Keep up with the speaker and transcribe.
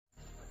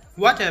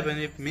What happens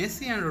if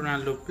Messi and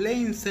Ronaldo play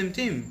in same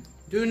team?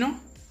 Do you know?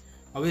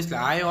 Obviously,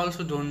 I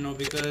also don't know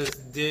because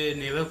they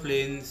never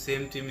play in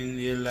same team in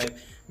real life.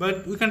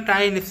 But we can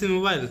try in FC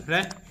Mobile,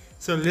 right?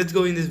 So let's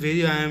go in this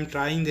video. I am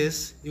trying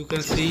this. You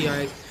can see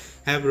I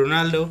have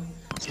Ronaldo,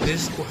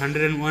 this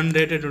 101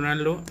 rated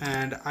Ronaldo,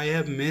 and I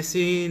have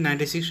Messi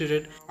 96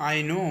 rated.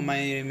 I know my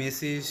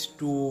Messi is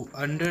too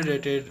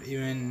underrated.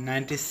 Even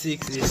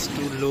 96 is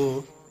too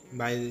low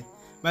by the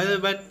way,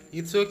 but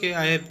it's okay.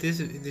 I have this.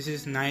 This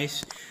is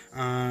nice.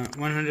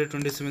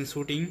 127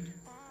 shooting,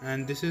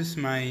 and this is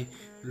my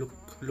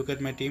look at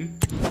my team.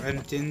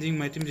 I'm changing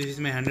my team. This is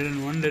my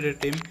 101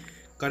 rated team,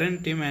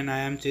 current team, and I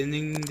am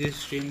changing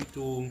this team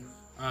to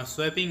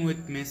swapping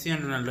with Messi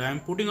and Ronaldo.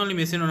 I'm putting only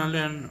Messi and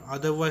Ronaldo, and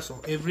otherwise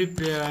every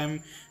player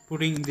I'm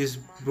putting these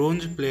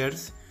bronze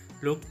players.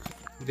 Look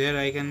there,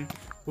 I can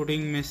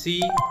putting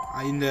Messi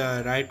in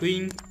the right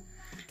wing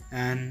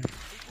and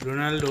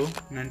Ronaldo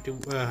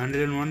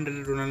 101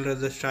 rated Ronaldo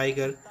as the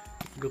striker.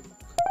 Look,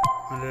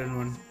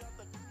 101.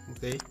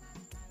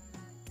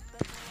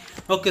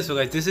 Okay, so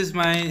guys, this is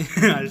my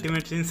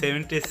ultimate team,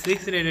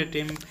 76 rated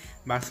team,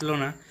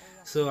 Barcelona.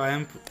 So I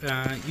am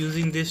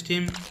using this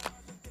team,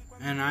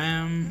 and I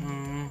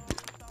am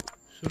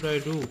should I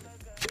do?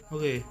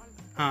 Okay,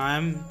 I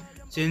am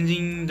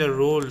changing the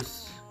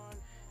roles,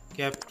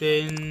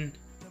 captain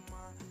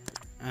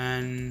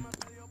and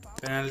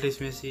penalties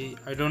Messi.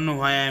 I don't know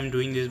why I am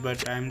doing this,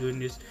 but I am doing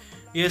this.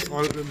 Yes,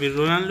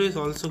 Ronaldo is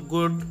also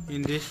good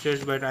in this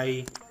stretch, but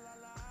I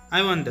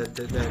want that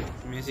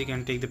Messi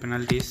can take the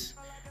penalties,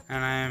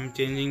 and I am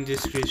changing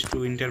this switch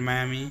to Inter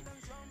Miami.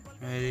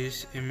 Where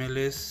is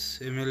MLS?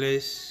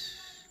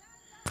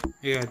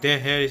 Yeah,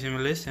 here is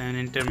MLS and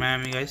Inter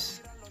Miami,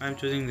 guys. I am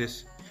choosing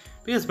this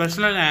because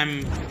personally I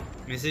am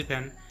Messi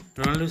fan.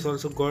 Ronaldo is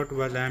also good,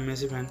 but I am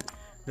Messi fan.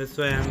 That's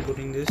why I am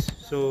putting this.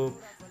 So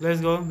let's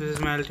go. This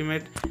is my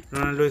ultimate.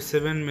 Ronaldo is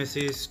 7,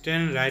 Messi is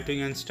 10, right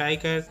wing and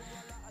striker.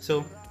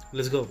 So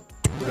let's go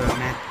to the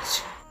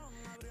match.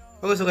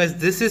 Okay, so guys,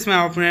 this is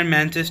my opponent,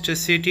 Manchester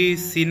City,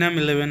 Sinam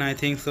 11, I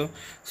think so.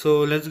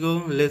 So let's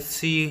go. Let's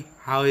see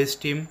how his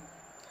team.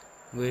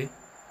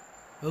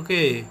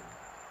 Okay,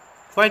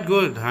 quite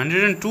good.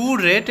 102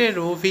 rated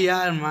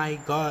OPR. My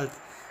God.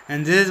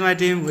 And this is my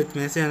team with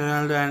Messi and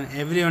Ronaldo, and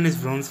everyone is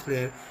bronze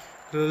player.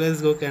 So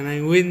let's go. Can I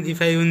win?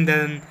 If I win,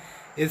 then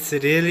it's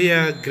really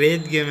a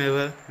great game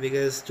ever,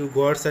 because two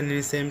gods are in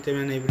the same time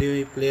and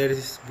every player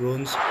is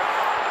bronze.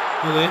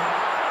 Okay.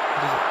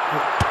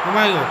 Oh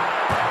my God.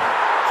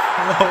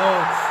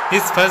 Oh,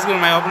 his first goal,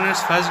 my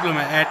opponent's first goal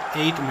at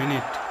 8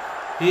 minutes.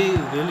 He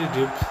really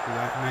did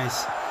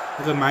nice.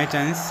 Okay, my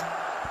chance.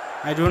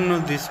 I don't know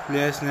this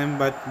player's name,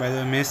 but by the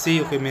way, Messi.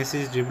 Okay,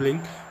 Messi is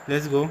dribbling.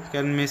 Let's go.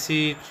 Can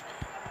Messi?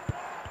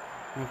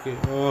 Okay.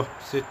 Oh,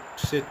 sit.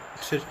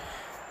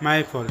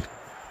 My fault.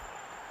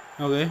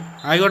 Okay,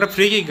 I got a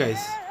free kick, guys.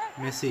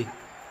 Messi,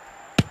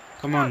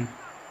 come on.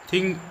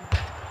 Think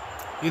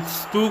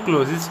it's too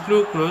close.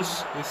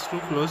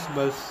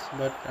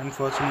 But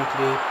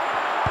unfortunately,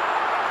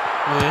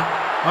 okay.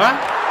 What?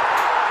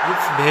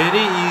 It's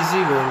very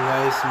easy goal,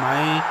 guys.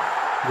 My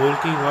goal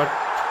kick what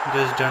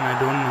just done, I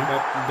don't know,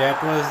 but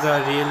that was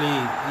the really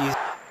easy.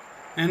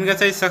 And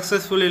guys, I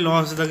successfully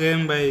lost the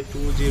game by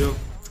 2-0.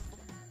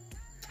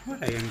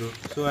 What I can do?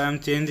 So I am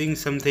changing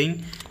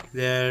something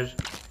there.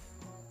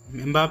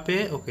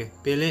 Mbappe, okay,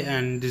 Pele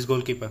and this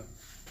goalkeeper.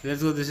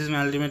 Let's go. This is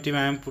my ultimate team.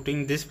 I am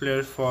putting this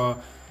player for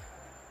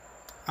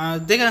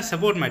they can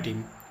support my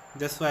team.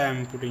 That's why I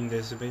am putting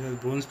this, because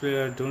bronze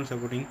player don't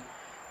supporting.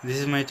 This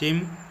is my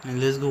team,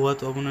 and let's go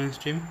with opponent's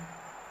team.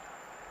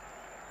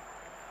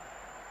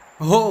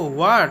 Oh,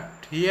 what?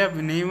 He have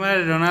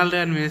Neymar,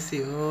 Ronaldo and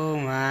Messi. Oh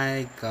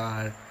my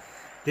God.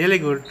 Really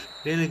good.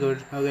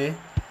 Okay.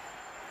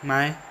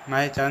 My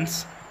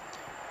chance.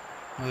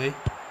 Okay.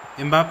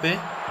 Mbappe,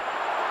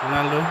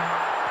 Ronaldo.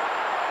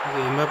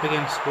 Okay, Mbappe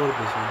can score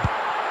this one.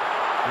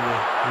 Okay,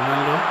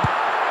 Ronaldo.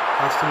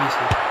 Pass to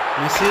Messi.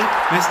 Messi.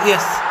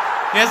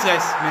 Yes,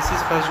 guys.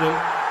 Messi's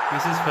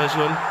first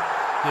goal.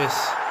 Yes.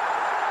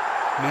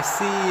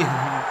 Messi.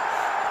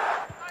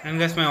 And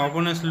guys, my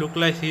opponents look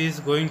like he is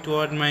going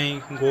toward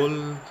my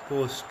goal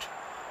post.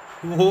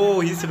 Oh,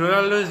 his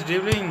Ronaldo is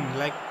dribbling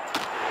like.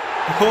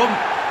 Oh,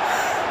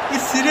 he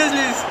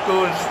seriously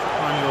scores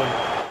one goal.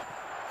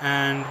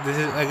 And this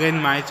is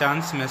again my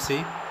chance.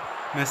 Messi,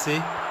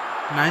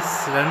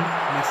 nice run.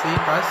 Messi,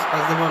 pass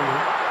the ball.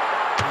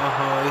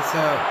 Oh, it's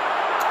a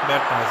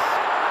bad pass.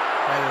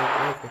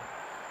 Okay.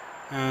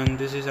 And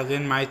this is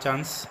again my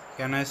chance.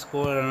 Can I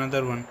score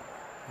another one?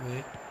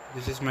 Okay.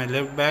 This is my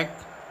left back.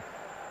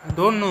 I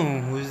don't know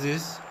who is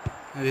this.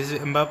 This is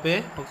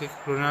Mbappe. Okay,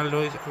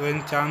 Ronaldo is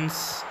again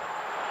chance.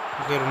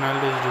 Okay,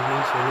 Ronaldo is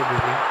dribbling, solo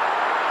dribbling.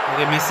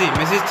 Okay,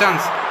 Messi's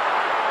chance.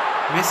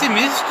 Messi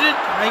missed it.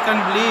 I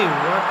can't believe.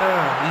 What a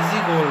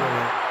easy goal.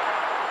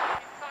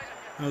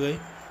 Okay,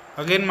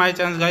 again my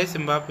chance, guys.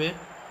 Mbappe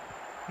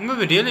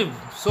really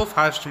so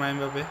fast, my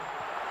Mbappe.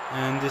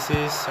 And this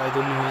is, I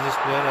don't know who is this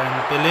player.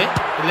 And Pele.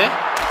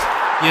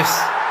 Yes,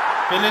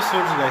 Pele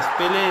shoots, guys.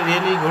 Pele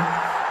really good.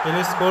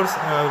 Pele scores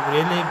a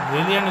really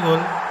brilliant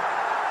goal.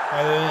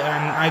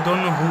 And I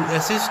don't know who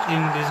assists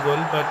in this goal,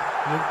 but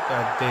look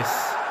at this.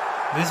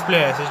 This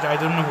player assist. I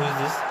don't know who is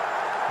this.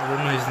 I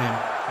don't know his name.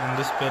 And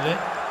this Pele.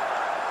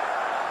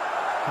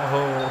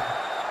 Oh.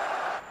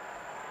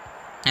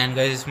 And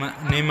guys, it's my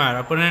Neymar.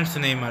 Opponent's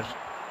Neymar.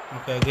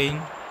 Okay,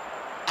 again.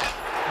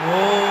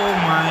 Oh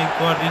my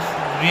God! It's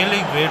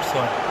really great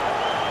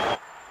shot.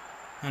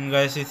 And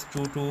guys, it's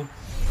 2-2.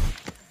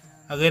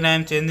 Again, I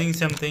am changing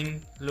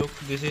something. Look,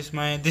 this is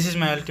my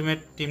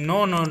ultimate team.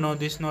 No,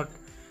 this not.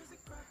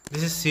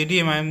 This is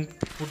CDM. I am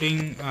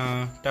putting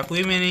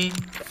Takuimeni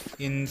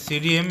in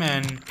CDM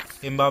and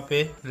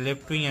Mbappe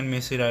left wing and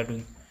Messi right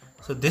wing.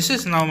 So this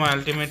is now my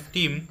ultimate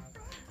team.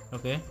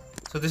 Okay.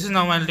 So this is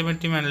now my ultimate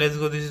team, and let's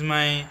go. This is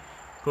my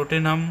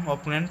Tottenham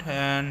opponent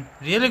and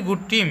really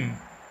good team.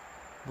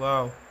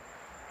 Wow.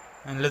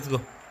 And let's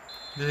go.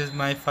 This is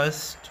my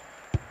first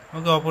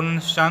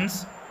opponent's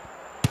chance.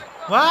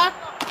 What?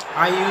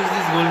 I use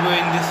this goal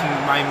in this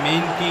my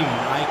main team.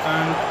 I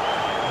can't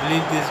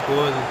believe this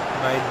goal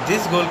by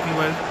this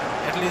goalkeeper.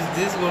 At least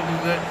this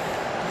goalkeeper.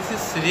 This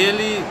is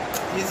really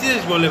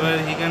easiest goal ever.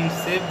 He can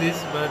save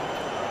this, but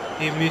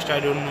he missed. I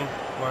don't know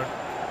what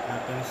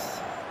happens.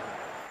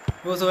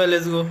 So well,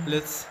 let's go.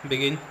 Let's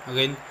begin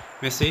again.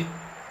 Messi.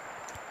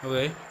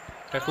 Okay.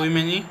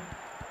 Takuimeni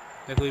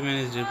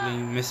is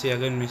dribbling. Messi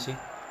again. Messi.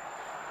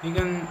 He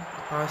can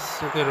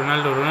pass. Okay.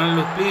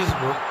 Ronaldo, please,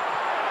 bro.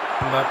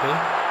 Mbappe.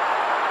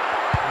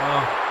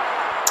 Oh.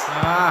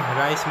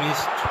 Rice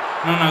missed.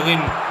 No,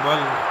 again.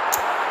 Ball.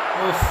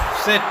 Oh,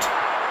 set.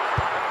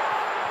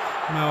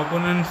 My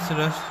opponent's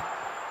rush.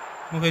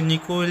 Okay,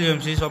 Nico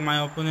Williams is of my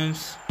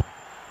opponent's.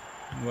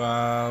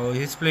 Wow,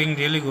 he's playing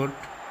really good.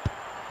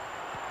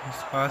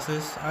 His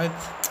passes.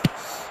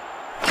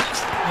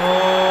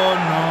 Oh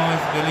no,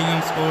 it's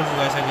Bellingham scores,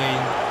 guys,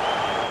 again.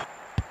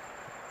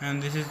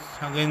 And this is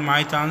again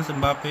my chance.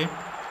 Mbappe.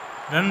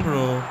 Run,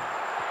 bro.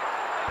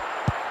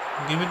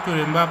 Give it to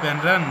Mbappe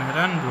and run,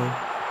 bro.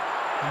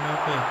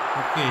 Mbappe.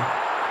 Okay.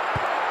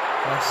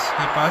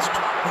 He passed.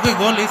 Okay,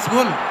 goal. It's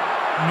goal.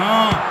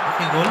 No.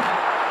 Okay, goal.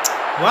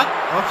 What?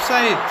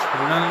 Offside.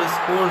 Ronaldo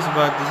scores,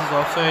 but this is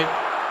offside.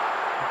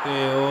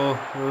 Okay. Oh,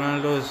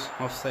 Ronaldo's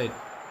offside.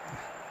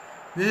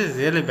 This is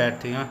really bad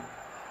thing, huh?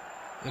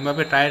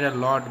 Mbappe tried a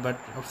lot, but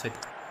offside.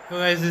 So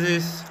guys, this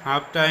is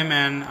half time,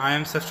 and I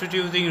am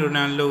substituting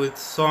Ronaldo with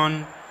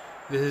Son.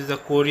 This is the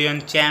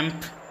Korean champ.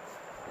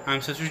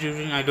 I'm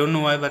substituting. I don't know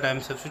why, but I'm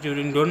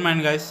substituting. Don't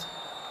mind, guys.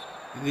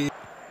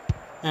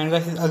 And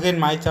guys, again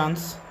my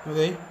chance.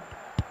 Okay.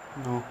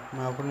 No,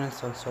 my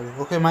opponent's son. Sorry.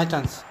 Okay, my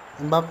chance.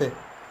 Mbappe.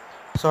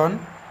 Son.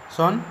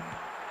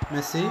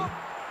 Messi.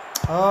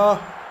 Oh.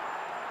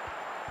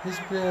 This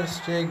players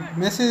take.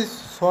 Messi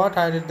is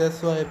short-handed.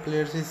 That's why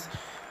players is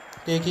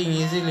taking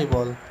easily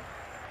ball.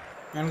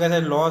 And guys, I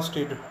lost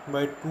it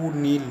by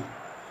 2-0.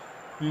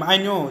 I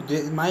know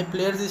my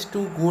players is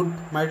too good.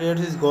 My players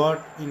is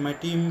god in my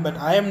team, but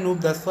I am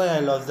noob. That's why I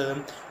lost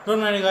them. Don't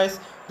worry, guys.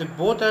 They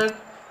both are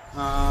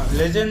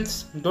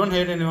legends. Don't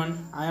hate anyone.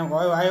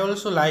 I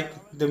also like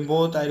them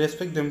both. I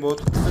respect them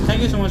both. And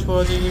thank you so much for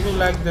watching. If you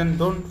like, then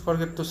don't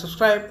forget to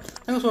subscribe.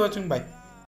 Thanks for watching. Bye.